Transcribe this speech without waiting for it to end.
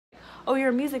oh, you're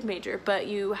a music major, but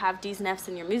you have D's and F's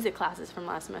in your music classes from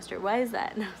last semester. Why is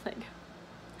that? And I was like,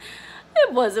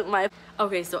 it wasn't my...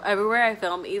 Okay, so everywhere I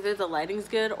film, either the lighting's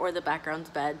good or the background's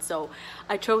bad. So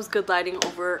I chose good lighting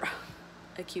over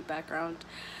a cute background.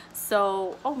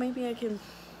 So, oh, maybe I can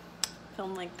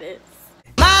film like this.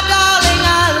 My darling,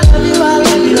 I love you, I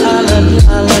love you, I love you,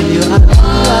 I love you, I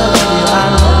love you, I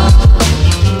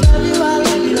love you, I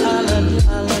love you, I love you,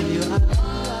 I love you, I love you.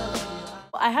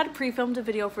 I had pre-filmed a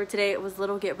video for today. It was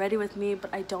little get ready with me,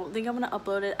 but I don't think I'm gonna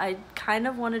upload it. I kind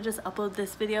of want to just upload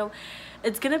this video.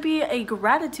 It's gonna be a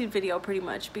gratitude video pretty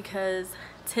much, because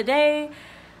today,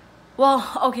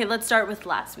 well, okay, let's start with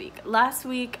last week. Last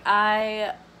week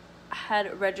I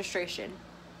had registration,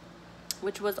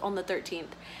 which was on the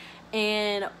 13th,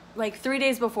 and like 3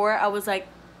 days before I was like,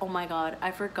 oh my god, I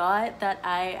forgot that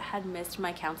I had missed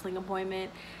my counseling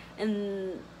appointment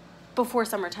before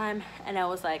summertime, and I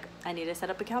was like, I need to set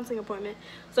up a counseling appointment.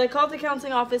 So I called the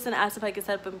counseling office and asked if I could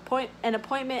set up an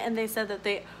appointment, and they said that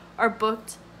they are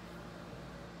booked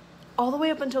all the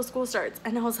way up until school starts.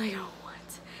 And I was like, oh,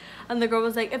 what? And the girl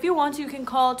was like, if you want to, you can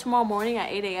call tomorrow morning at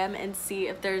 8 a.m. and see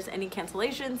if there's any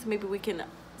cancellations. Maybe we can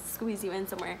squeeze you in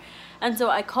somewhere. And so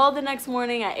I called the next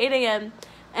morning at 8 a.m.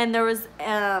 and there was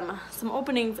some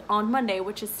openings on Monday,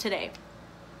 which is today.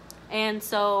 And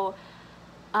so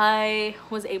I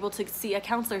was able to see a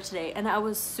counselor today, and I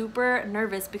was super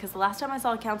nervous because the last time I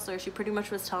saw a counselor, she pretty much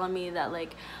was telling me that,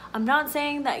 like, I'm not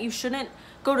saying that you shouldn't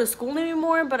go to school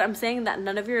anymore, but I'm saying that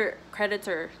none of your credits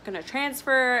are gonna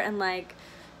transfer, and like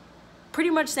pretty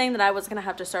much saying that I was gonna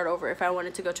have to start over if I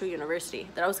wanted to go to a university,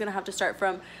 that I was gonna have to start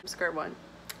from square one.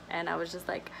 And I was just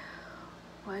like,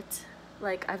 what?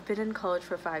 Like, I've been in college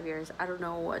for 5 years. I don't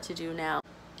know what to do now.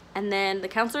 And then the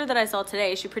counselor that I saw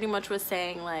today, she pretty much was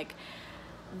saying like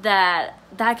that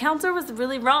counselor was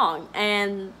really wrong,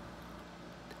 and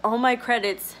all my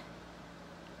credits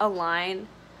align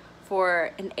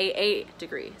for an AA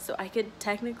degree. So I could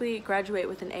technically graduate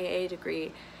with an AA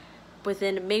degree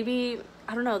within maybe,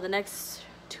 I don't know, the next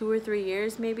 2 or 3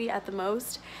 years maybe at the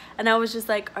most. And I was just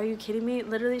like, are you kidding me?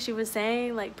 Literally, she was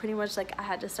saying like pretty much like I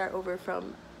had to start over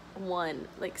from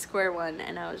square one,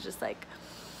 and I was just like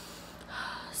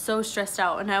so stressed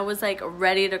out, and I was like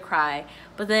ready to cry.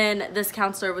 But then this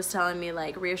counselor was telling me,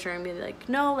 like, reassuring me, like,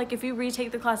 no, like if you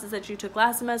retake the classes that you took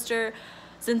last semester,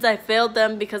 since I failed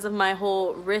them because of my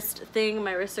whole wrist thing,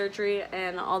 my wrist surgery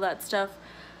and all that stuff,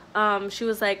 she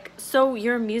was like, so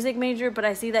you're a music major, but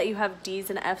I see that you have D's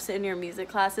and F's in your music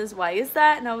classes. Why is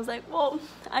that? And I was like, well,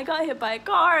 I got hit by a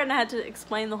car, and I had to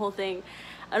explain the whole thing.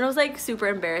 And it was like super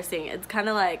embarrassing. It's kind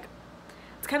of like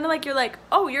you're like,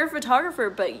 oh, you're a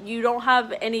photographer, but you don't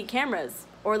have any cameras,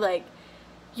 or like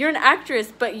you're an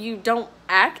actress, but you don't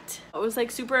act. It was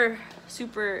like super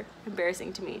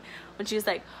embarrassing to me when she was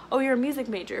like, oh, you're a music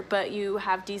major, but you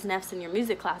have D's and F's in your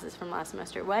music classes from last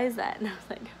semester. Why is that? And I was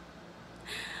like,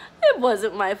 it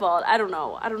wasn't my fault. I don't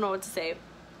know what to say.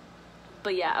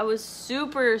 But yeah, I was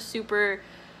super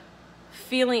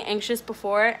feeling anxious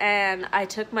before, and I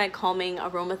took my calming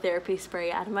aromatherapy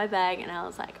spray out of my bag, and I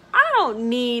was like, I don't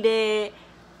need it.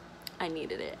 I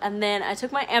needed it. And then I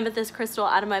took my amethyst crystal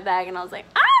out of my bag, and I was like,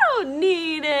 I don't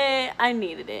need it. I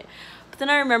needed it. But then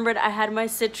I remembered I had my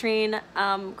citrine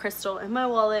crystal in my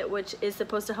wallet, which is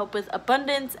supposed to help with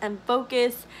abundance and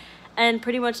focus and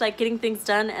pretty much like getting things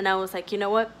done. And I was like, you know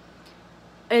what,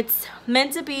 it's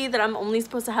meant to be that I'm only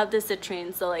supposed to have this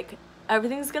citrine, so like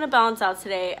everything's gonna balance out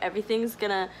today. Everything's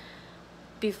gonna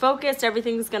be focused.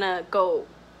 Everything's gonna go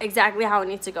exactly how it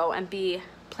needs to go and be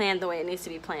planned the way it needs to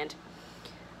be planned.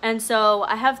 And so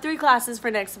I have 3 classes for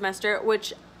next semester,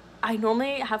 which I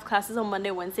normally have classes on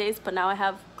Monday, Wednesdays, but now I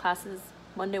have classes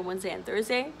Monday, Wednesday, and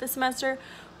Thursday this semester,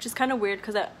 which is kind of weird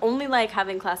because I only like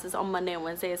having classes on Monday and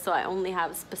Wednesdays, so I only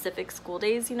have specific school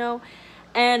days, you know.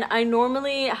 And I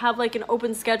normally have like an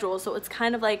open schedule, so it's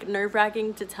kind of like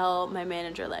nerve-wracking to tell my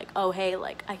manager like, oh hey,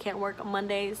 like I can't work on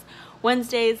Mondays,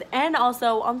 Wednesdays, and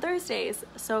also on Thursdays,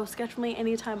 so schedule me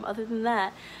anytime other than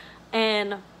that.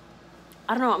 And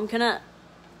I don't know,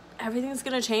 everything's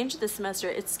gonna change this semester.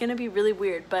 It's gonna be really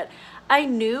weird, but I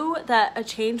knew that a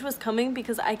change was coming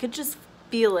because I could just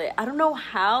feel it. I don't know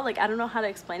how, like I don't know how to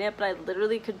explain it, but I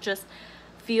literally could just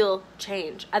feel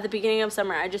change. At the beginning of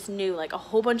summer, I just knew like a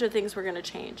whole bunch of things were gonna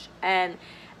change, and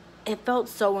it felt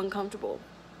so uncomfortable.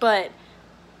 But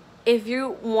if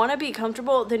you want to be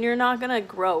comfortable, then you're not gonna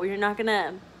grow. You're not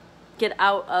gonna get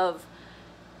out of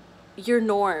your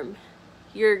norm.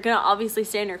 You're gonna obviously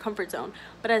stay in your comfort zone,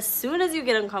 but as soon as you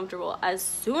get uncomfortable, as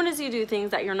soon as you do things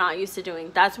that you're not used to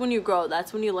doing, that's when you grow.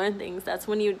 That's when you learn things. That's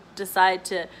when you decide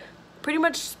to pretty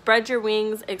much spread your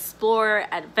wings, explore,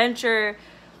 adventure,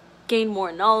 gain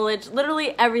more knowledge,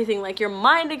 literally everything. Like your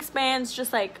mind expands,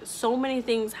 just like so many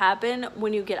things happen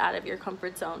when you get out of your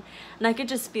comfort zone. And I could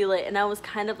just feel it, and I was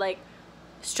kind of like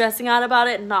stressing out about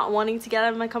it, not wanting to get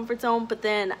out of my comfort zone. But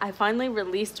then I finally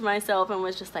released myself and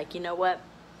was just like, you know what,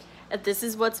 if this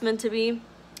is what's meant to be,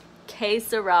 que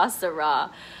sera, sera.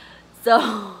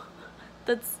 So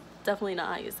that's definitely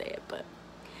not how you say it, but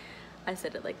I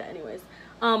said it like that anyways.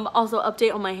 Also,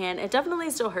 update on my hand. It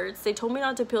definitely still hurts. They told me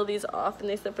not to peel these off, and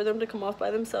they said for them to come off by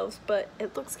themselves, but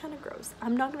it looks kind of gross.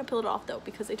 I'm not gonna peel it off though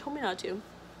because they told me not to.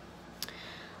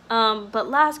 But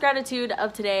last gratitude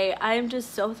of today, I am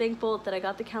just so thankful that I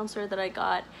got the counselor that I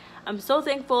got. I'm so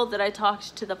thankful that I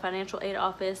talked to the financial aid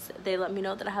office. They let me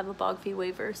know that I have a bog fee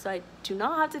waiver, so I do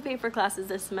not have to pay for classes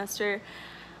this semester.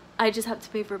 I just have to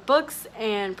pay for books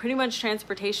and pretty much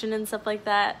transportation and stuff like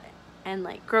that, and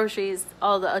like groceries,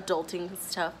 all the adulting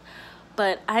stuff.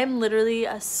 But I'm literally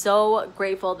so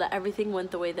grateful that everything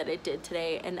went the way that it did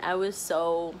today. And I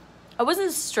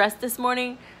wasn't stressed this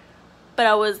morning, but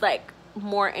I was like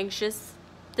more anxious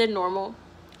than normal.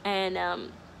 And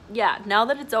yeah, now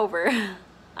that it's over,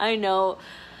 I know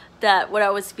that what I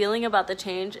was feeling about the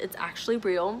change, it's actually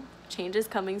real. Change is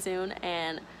coming soon,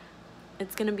 and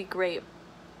it's gonna be great.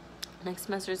 Next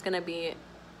semester is gonna be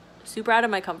super out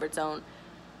of my comfort zone.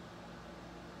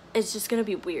 It's just gonna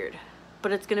be weird,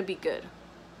 but it's gonna be good.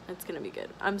 It's gonna be good.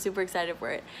 I'm super excited for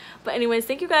it. But anyways,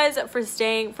 thank you guys for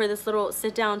staying for this little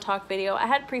sit down talk video. I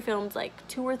had pre-filmed like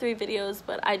 2 or 3 videos,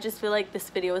 but I just feel like this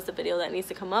video is the video that needs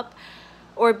to come up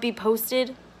or be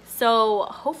posted. So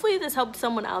hopefully this helped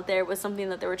someone out there with something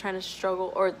that they were trying to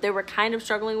struggle, or they were kind of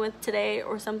struggling with today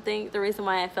or something. The reason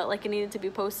why I felt like it needed to be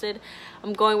posted.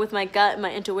 I'm going with my gut and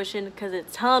my intuition because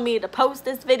it's telling me to post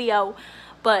this video.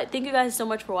 But thank you guys so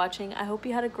much for watching. I hope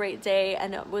you had a great day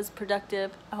and it was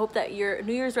productive. I hope that your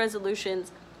New Year's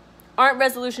resolutions aren't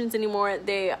resolutions anymore.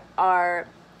 They are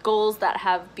goals that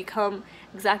have become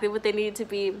exactly what they need to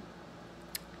be.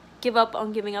 Give up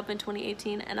on giving up in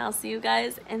 2018, and I'll see you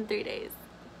guys in 3 days.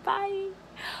 Bye.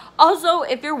 Also,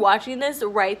 if you're watching this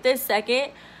right this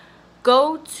second,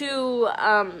 go to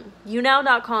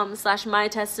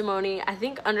younow.com/MighTestimony, I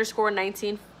think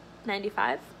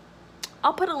 _1995.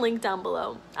 I'll put a link down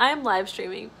below. I am live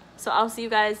streaming, so I'll see you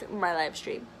guys in my live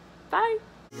stream. Bye.